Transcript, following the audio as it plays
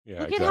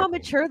Yeah, Look at how exactly.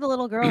 mature the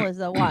little girl is,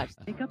 though. Watch.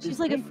 She's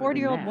like a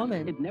 40-year-old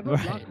woman. It never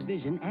blocks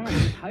vision and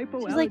is She's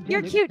like,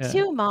 "You're hypoallergenic. cute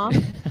too, Mom."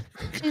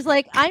 She's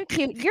like, "I'm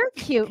cute. You're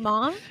cute,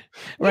 Mom.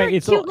 You're Right, a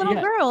it's cute all little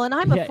yeah. girl, and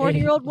I'm a Yeah,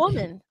 40-year-old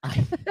woman."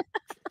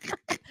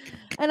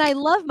 And I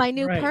love my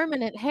new Right.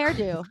 permanent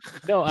hairdo.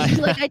 No, She's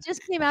like, "I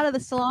just came out of the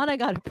salon. I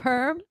got a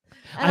perm,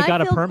 and I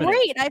got a feel permanent.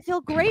 great. I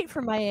feel great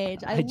for my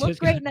age. I look just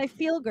great got- and I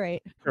feel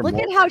great." Her Look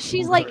mom- at how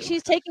she's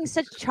taking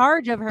such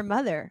charge of her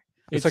mother.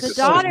 It's like the the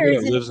daughter woman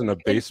is that lives in a in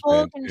full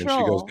basement, and she goes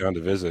control. down to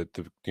visit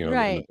the, in the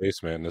Right.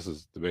 basement. And this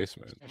is the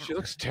basement. She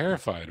looks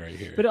terrified right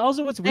here. But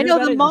also, what's I weird know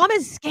about the it, mom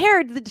is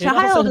scared. The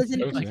child is in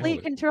That was complete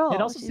it. control. it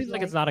also She's seems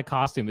like it's not a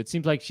costume. It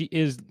seems like she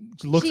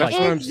looks She like That's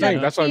what I'm is saying.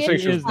 the- That's what I'm she saying.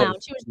 is She the was clown.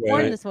 She was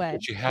born this way.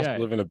 She has Yeah.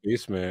 to live in a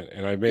basement,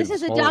 and I made This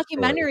is a whole story.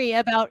 documentary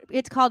about.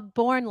 It's called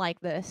Born Like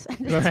This.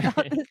 And it's about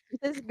Right.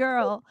 this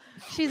girl.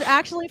 She's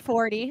actually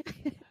 40,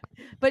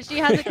 but she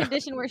has a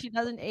condition where she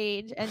doesn't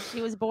age, and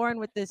she was born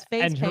with this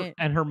face paint.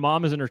 and her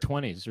mom is in her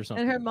 20s or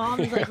something. And her mom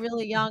is like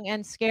really young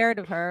and scared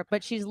of her,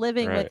 but she's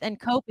living with Right. and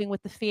coping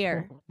with the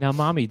fear. Now,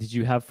 Mommy, did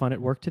you have fun at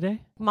work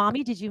today?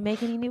 Mommy, did you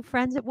make any new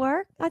friends at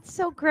work? That's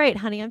so great,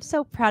 honey. I'm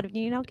so proud of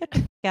you. Get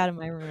the out of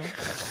my room.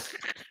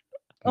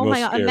 Oh my Most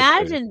God. scared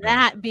Imagine face, yeah.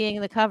 that being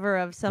the cover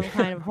of some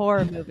kind of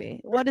horror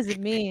movie. What does it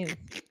mean?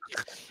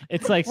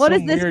 It's like What is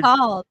some this weird,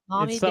 called?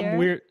 Mommy it's some dear?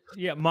 weird,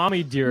 yeah,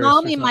 Mommy dearest. or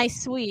Mommy, something. my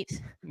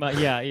sweet.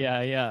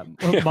 Yeah.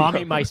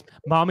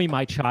 Mommy,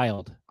 my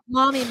child.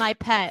 Mommy, my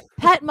pet.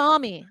 Pet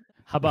mommy.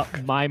 How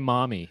about my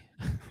mommy?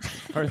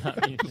 Or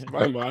that means,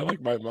 My mom, I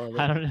like my mom.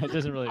 I don't know. It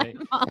doesn't really make.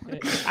 Mommy.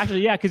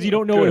 Actually, yeah, because you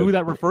don't know Good. who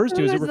that refers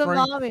to. Is it Who's the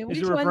referring? mommy? Is Which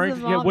it one's referring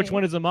the to? Yeah, which mommy?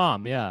 one is the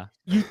mom? Yeah,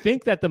 you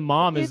think that the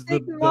mom You is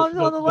think the the mom's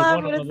on the one left,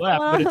 on but the it's the left,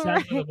 one but on it's the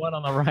actually right. the one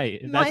on the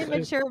right. And My that's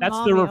immature that's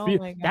mommy. the Oh reveal.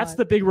 my That's God.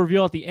 the big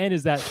reveal at the end.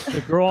 Is that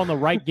the girl on the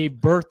right gave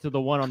birth to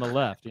the one on the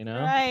left? You know,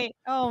 Right.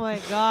 Oh my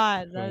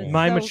God. That is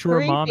my so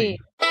mature mommy.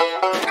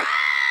 creepy.